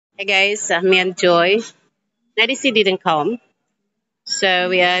Hey guys, me and Joy. Nadisi didn't come, so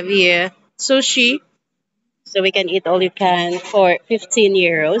we have here sushi. So we can eat all you can for 15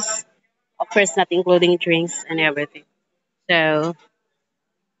 euros. Of course, not including drinks and everything. So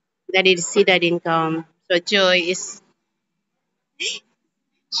Nadisi didn't come. So Joy is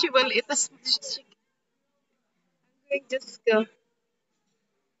she will eat as much as she can. Just go.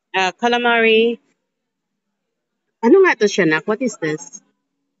 Calamari. Ano nga to siya nak? What is this?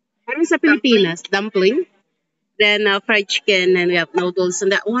 Parang sa Pilipinas, dumpling. Then fried chicken and we have noodles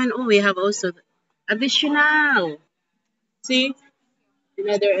and that one. Oh, we have also additional. See,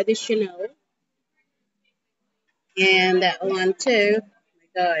 another additional. And that one too. Oh my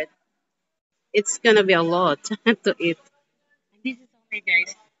god. It's gonna be a lot to eat. And this is only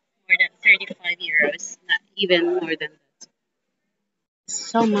guys more than 35 euros. Not even more than that.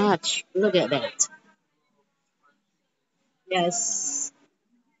 So much. Look at that. Yes.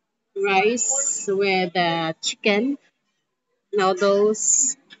 Rice with chicken,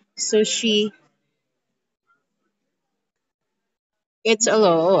 noodles, sushi. It's a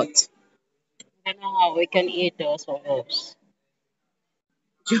lot. I don't know how we can eat those all those.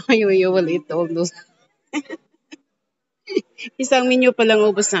 Joy, you will eat all those. Isang menu pa lang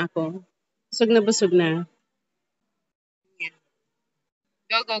ubos na ako. Busog na busog na. Yeah.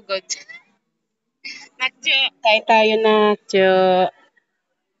 Go, go, go. Nakjo. Kain tayo nakjo.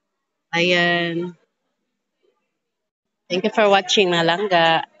 Ayan. Thank you for watching na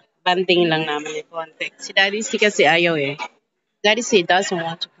langga. Banding lang naman yung konti. Si Daddy C kasi ayaw eh. Daddy C doesn't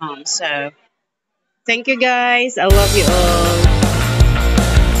want to come. So, thank you guys. I love you all.